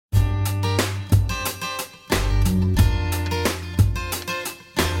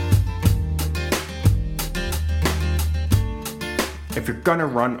gonna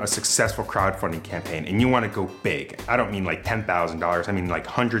run a successful crowdfunding campaign and you wanna go big, I don't mean like $10,000, I mean like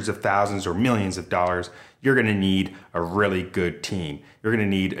hundreds of thousands or millions of dollars, you're gonna need a really good team. You're gonna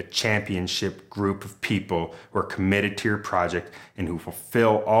need a championship group of people who are committed to your project and who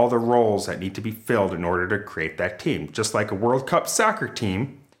fulfill all the roles that need to be filled in order to create that team. Just like a World Cup soccer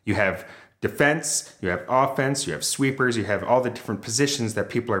team, you have defense, you have offense, you have sweepers, you have all the different positions that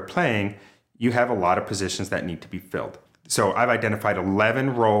people are playing. You have a lot of positions that need to be filled. So I've identified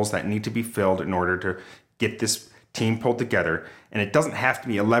 11 roles that need to be filled in order to get this team pulled together. And it doesn't have to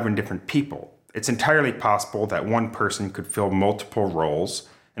be 11 different people. It's entirely possible that one person could fill multiple roles.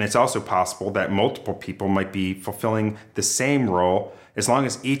 And it's also possible that multiple people might be fulfilling the same role, as long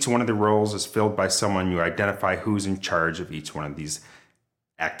as each one of the roles is filled by someone. You identify who's in charge of each one of these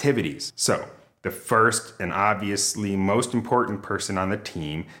activities. So the first and obviously most important person on the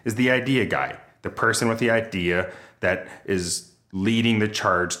team is the idea guy, the person with the idea that is leading the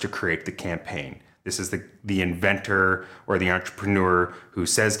charge to create the campaign. This is the inventor or the entrepreneur who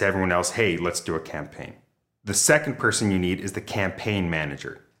says to everyone else, hey, let's do a campaign. The second person you need is the campaign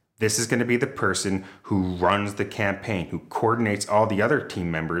manager. This is going to be the person who runs the campaign, who coordinates all the other team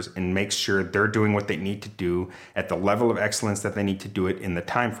members and makes sure they're doing what they need to do at the level of excellence that they need to do it in the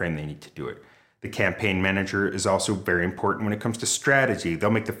time frame they need to do it. The campaign manager is also very important when it comes to strategy. They'll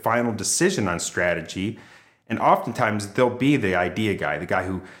make the final decision on strategy, and oftentimes they'll be the idea guy, the guy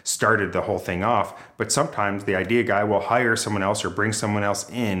who started the whole thing off, but sometimes the idea guy will hire someone else or bring someone else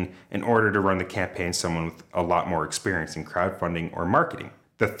in order to run the campaign, someone with a lot more experience in crowdfunding or marketing.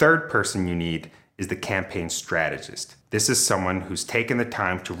 The third person you need is the campaign strategist. This is someone who's taken the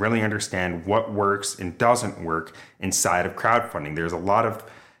time to really understand what works and doesn't work inside of crowdfunding. There's a lot of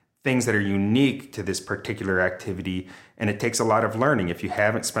things that are unique to this particular activity, and it takes a lot of learning. If you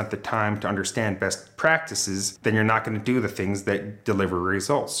haven't spent the time to understand best practices, then you're not going to do the things that deliver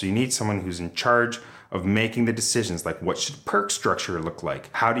results. So you need someone who's in charge of making the decisions, like what should perk structure look like?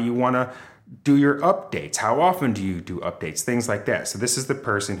 How do you want to do your updates? How often do you do updates? Things like that. So this is the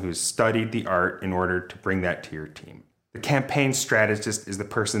person who's studied the art in order to bring that to your team. The campaign strategist is the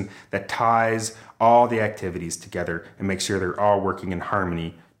person that ties all the activities together and makes sure they're all working in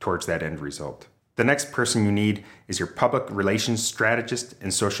harmony towards that end result. The next person you need is your public relations strategist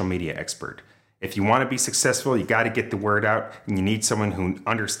and social media expert. If you want to be successful, you got to get the word out, and you need someone who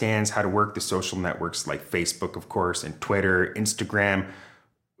understands how to work the social networks like Facebook, of course, and Twitter, Instagram,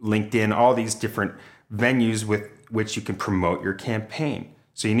 LinkedIn, all these different venues with which you can promote your campaign.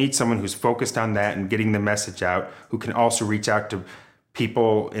 So you need someone who's focused on that and getting the message out, who can also reach out to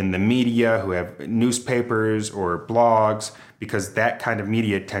people in the media who have newspapers or blogs, because that kind of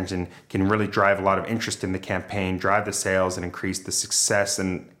media attention can really drive a lot of interest in the campaign, drive the sales, and increase the success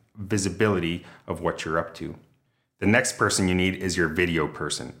and visibility of what you're up to. The next person you need is your video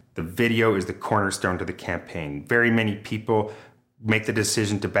person. The video is the cornerstone to the campaign. Very many people make the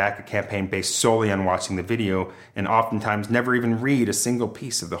decision to back a campaign based solely on watching the video, and oftentimes never even read a single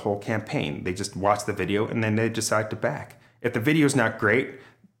piece of the whole campaign. They just watch the video and then they decide to back. If the video is not great,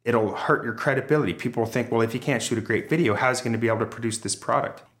 it'll hurt your credibility. People will think, well, if you can't shoot a great video, how is he going to be able to produce this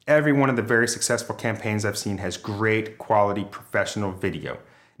product? Every one of the very successful campaigns I've seen has great quality professional video.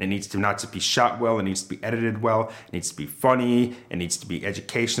 And it needs to not just be shot well, it needs to be edited well, it needs to be funny, it needs to be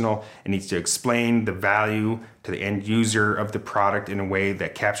educational, it needs to explain the value to the end user of the product in a way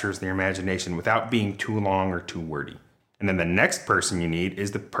that captures their imagination without being too long or too wordy. And then the next person you need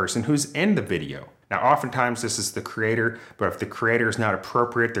is the person who's in the video. Now, oftentimes this is the creator, but if the creator is not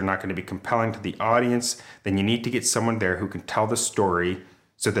appropriate, they're not going to be compelling to the audience, then you need to get someone there who can tell the story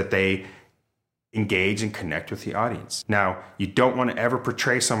so that they engage and connect with the audience. Now, you don't want to ever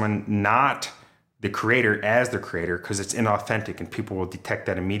portray someone not the creator as the creator, because it's inauthentic and people will detect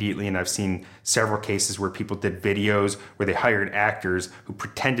that immediately. And I've seen several cases where people did videos where they hired actors who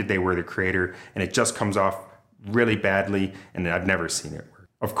pretended they were the creator, and it just comes off really badly, and I've never seen it work.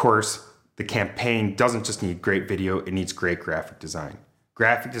 Of course, the campaign doesn't just need great video, it needs great graphic design.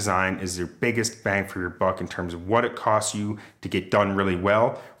 Graphic design is your biggest bang for your buck in terms of what it costs you to get done really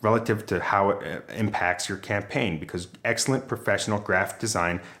well relative to how it impacts your campaign, because excellent professional graphic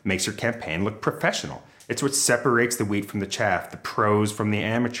design makes your campaign look professional. It's what separates the wheat from the chaff, the pros from the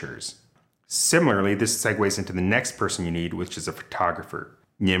amateurs. Similarly, this segues into the next person you need, which is a photographer.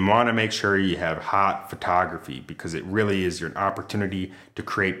 You want to make sure you have hot photography because it really is your opportunity to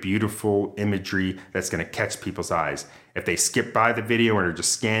create beautiful imagery that's going to catch people's eyes. If they skip by the video and are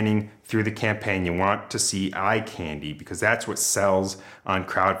just scanning through the campaign, you want to see eye candy because that's what sells on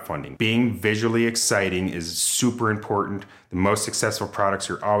crowdfunding. Being visually exciting is super important. The most successful products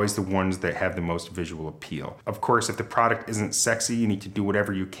are always the ones that have the most visual appeal. Of course, if the product isn't sexy, you need to do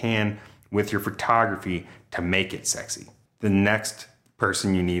whatever you can with your photography to make it sexy. The next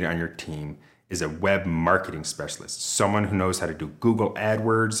person you need on your team is a web marketing specialist, someone who knows how to do Google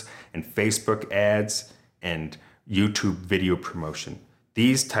AdWords and Facebook ads and YouTube video promotion.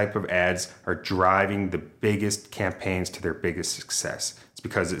 These type of ads are driving the biggest campaigns to their biggest success. It's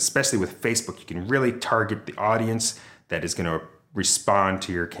because, especially with Facebook, you can really target the audience that is going to respond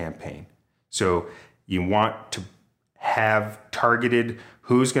to your campaign. So you want to have targeted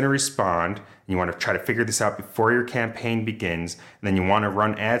who's going to respond. You want to try to figure this out before your campaign begins. And then you want to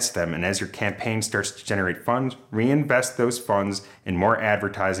run ads to them. And as your campaign starts to generate funds, reinvest those funds in more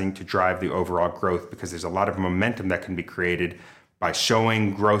advertising to drive the overall growth, because there's a lot of momentum that can be created by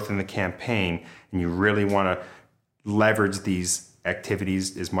showing growth in the campaign. And you really want to leverage these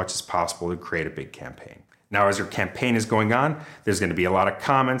activities as much as possible to create a big campaign. Now, as your campaign is going on, there's going to be a lot of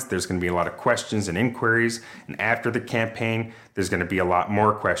comments, there's going to be a lot of questions and inquiries, and after the campaign, there's going to be a lot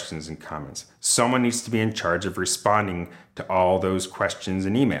more questions and comments. Someone needs to be in charge of responding to all those questions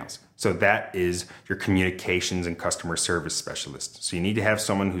and emails. So that is your communications and customer service specialist. So you need to have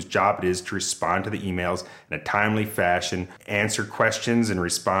someone whose job it is to respond to the emails in a timely fashion, answer questions and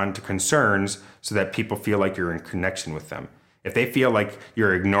respond to concerns so that people feel like you're in connection with them. If they feel like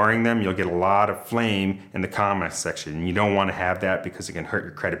you're ignoring them, you'll get a lot of flame in the comments section. And you don't want to have that because it can hurt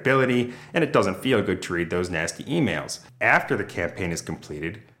your credibility and it doesn't feel good to read those nasty emails. After the campaign is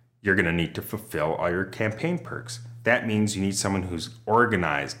completed, you're going to need to fulfill all your campaign perks. That means you need someone who's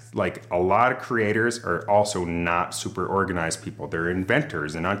organized. Like, a lot of creators are also not super organized people. They're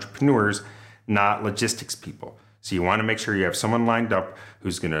inventors and entrepreneurs, not logistics people. So you want to make sure you have someone lined up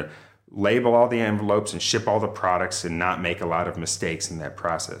who's going to label all the envelopes and ship all the products and not make a lot of mistakes in that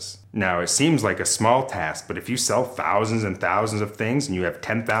process. Now, it seems like a small task, but if you sell thousands and thousands of things and you have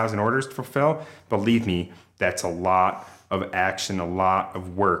 10,000 orders to fulfill, believe me, that's a lot of action, a lot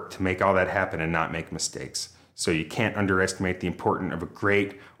of work to make all that happen and not make mistakes. So you can't underestimate the importance of a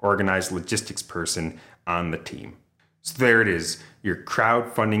great organized logistics person on the team. So there it is, your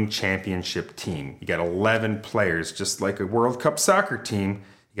crowdfunding championship team. You got 11 players, just like a World Cup soccer team.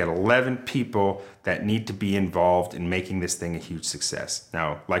 You got 11 people that need to be involved in making this thing a huge success.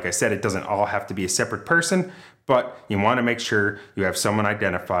 Now, like I said, it doesn't all have to be a separate person, but you want to make sure you have someone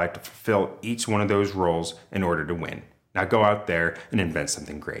identified to fulfill each one of those roles in order to win. Now go out there and invent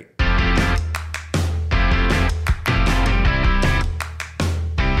something great.